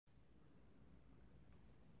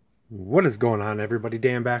What is going on, everybody?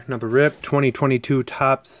 Dan back, another rip. 2022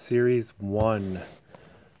 Topps Series 1.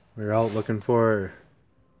 We're out looking for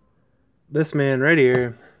this man right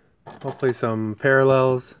here. Hopefully some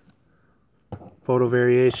parallels, photo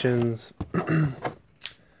variations.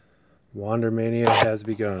 Wander Mania has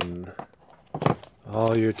begun.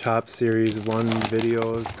 All your Topps Series 1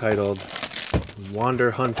 videos titled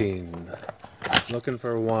Wander Hunting. Looking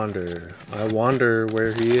for Wander. I wonder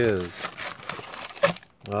where he is.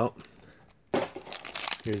 Well,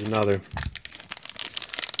 here's another.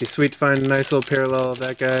 Be sweet to find a nice little parallel of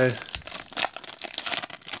that guy.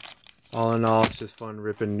 All in all, it's just fun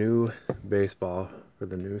ripping new baseball for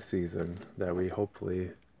the new season that we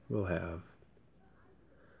hopefully will have.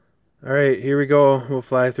 Alright, here we go. We'll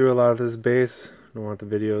fly through a lot of this base. Don't want the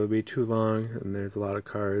video to be too long. And there's a lot of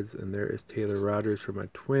cards. And there is Taylor Rogers for my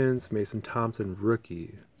Twins. Mason Thompson,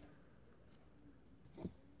 rookie.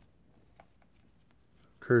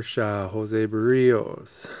 Kershaw, Jose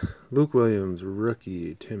Barrios, Luke Williams,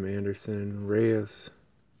 rookie, Tim Anderson, Reyes,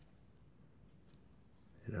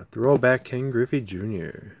 and a throwback Ken Griffey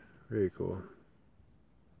Jr. Very cool.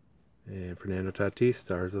 And Fernando Tatis,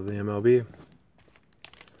 stars of the MLB.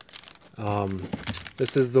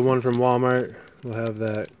 This is the one from Walmart. We'll have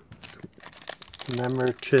that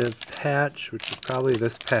commemorative patch, which is probably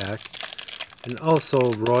this pack, and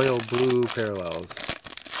also royal blue parallels.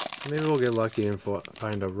 Maybe we'll get lucky and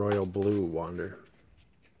find a royal blue Wander.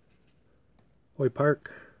 Hoy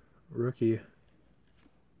Park, rookie.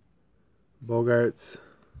 Bogarts,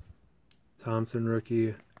 Thompson, rookie.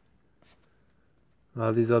 A lot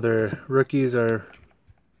of these other rookies are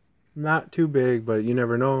not too big, but you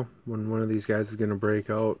never know when one of these guys is going to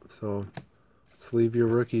break out. So, sleeve your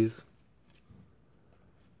rookies.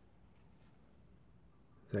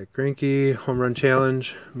 Zach Greinke, Home Run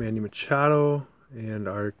Challenge, Manny Machado, and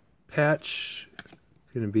our patch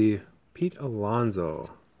is going to be Pete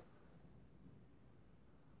Alonso.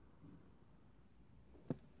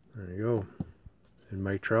 There you go. And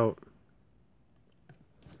Mike Trout.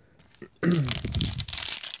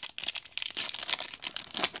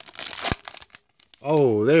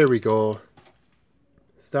 Oh, there we go.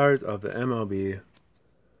 Stars of the MLB.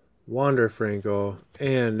 Wander Franco.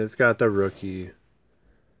 And it's got the rookie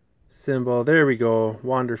symbol. There we go.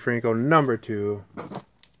 Wander Franco number 2.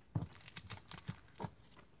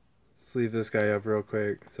 Sleeve this guy up real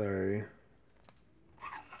quick. Sorry.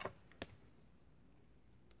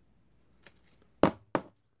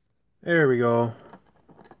 There we go.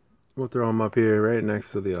 We'll throw him up here right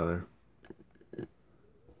next to the other.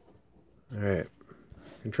 Alright.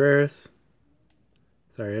 Contreras.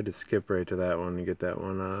 Sorry, I had to skip right to that one to get that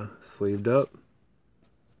one sleeved up.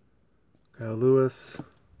 Kyle Lewis.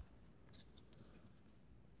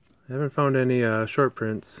 I haven't found any short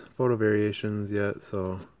prints, photo variations yet,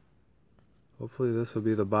 so hopefully this will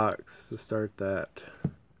be the box to start that.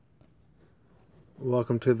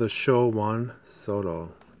 Welcome to the show, Juan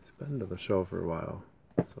Soto. He's been to the show for a while,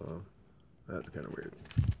 so that's kind of weird.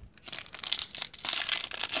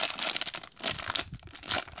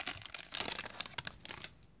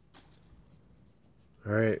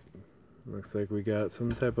 Alright, looks like we got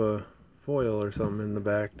some type of foil or something in the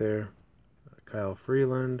back there. Kyle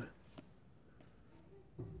Freeland.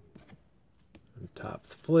 And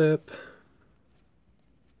Topps Flip.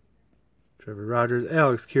 Trevor Rogers,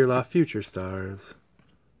 Alex Kirilloff, Future Stars.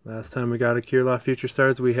 Last time we got a Kirilloff Future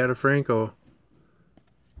Stars, we had a Franco.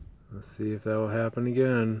 Let's see if that will happen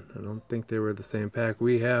again. I don't think they were the same pack.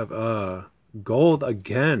 We have gold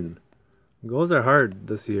again. Golds are hard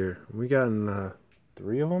this year. We gotten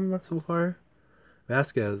 3 of them so far.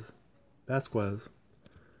 Vasquez.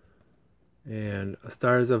 And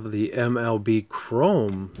Stars of the MLB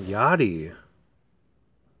Chrome, Yachty.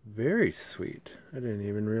 Very sweet. I didn't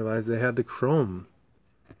even realize they had the chrome.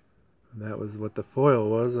 That was what the foil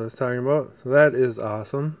was I was talking about. So that is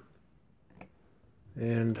awesome.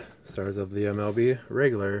 And Stars of the MLB,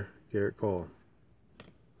 regular Garrett Cole.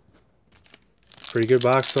 Pretty good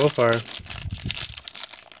box so far.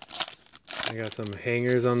 I got some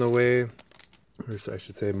hangers on the way. Or I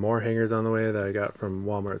should say more hangers on the way that I got from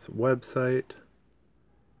Walmart's website.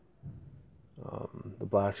 The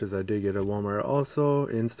blasters I did get at Walmart also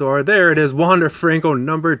in store. There it is, Wander Franco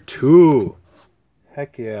number 2.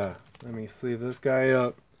 Heck yeah. Let me sleeve this guy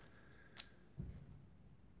up.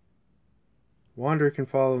 Wander can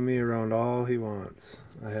follow me around all he wants.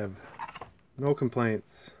 I have no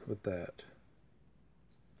complaints with that.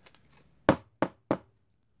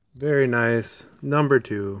 Very nice. Number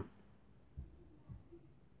 2.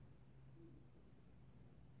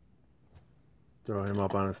 Throw him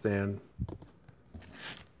up on a stand.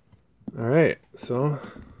 Alright, so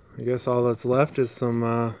I guess all that's left is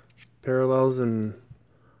some parallels and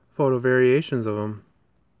photo variations of them.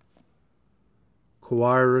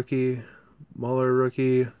 Kawhi rookie, Muller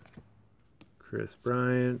rookie, Chris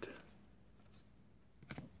Bryant,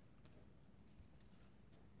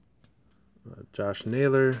 Josh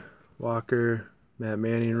Naylor, Walker, Matt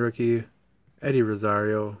Manning rookie, Eddie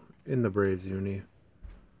Rosario in the Braves uni,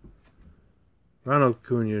 Ronald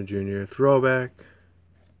Acuna Jr. throwback,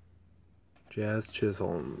 Jazz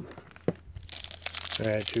Chisholm.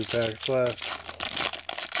 Alright, 2 packs left.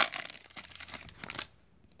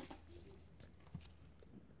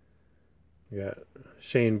 We got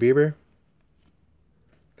Shane Bieber,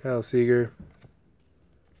 Kyle Seager,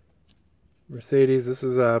 Mercedes. This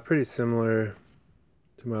is pretty similar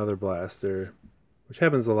to my other blaster, which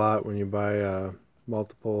happens a lot when you buy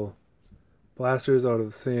multiple blasters out of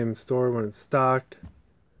the same store when it's stocked.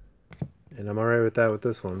 And I'm alright with that with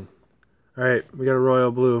this one. Alright, we got a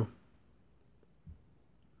Royal Blue.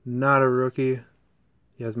 Not a rookie.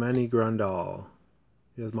 Yasmani Grandal.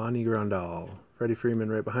 Freddie Freeman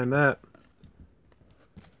right behind that.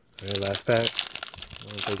 Alright, last pack. I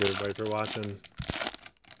want to thank everybody for watching.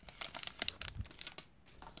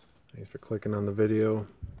 Thanks for clicking on the video.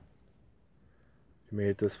 If you made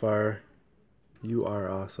it this far, you are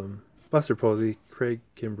awesome. Buster Posey, Craig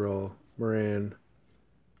Kimbrell, Moran,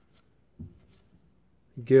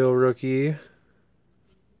 Gill rookie,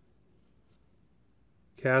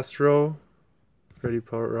 Castro, Freddie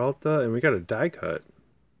Peralta, and we got a die cut.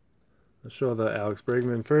 Let's show the Alex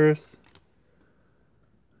Bregman first.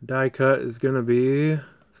 Die cut is going to be,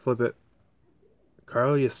 let's flip it,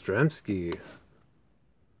 Carl Yastrzemski. It's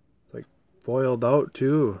like foiled out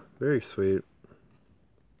too. Very sweet.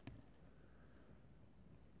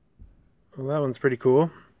 Well, that one's pretty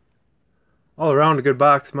cool. All around a good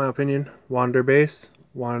box, in my opinion. Wander base,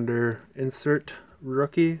 Wander insert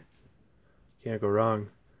rookie. Can't go wrong.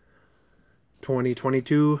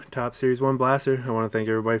 2022 Top Series 1 Blaster. I want to thank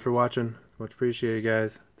everybody for watching. Much appreciated,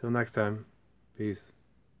 guys. Till next time. Peace.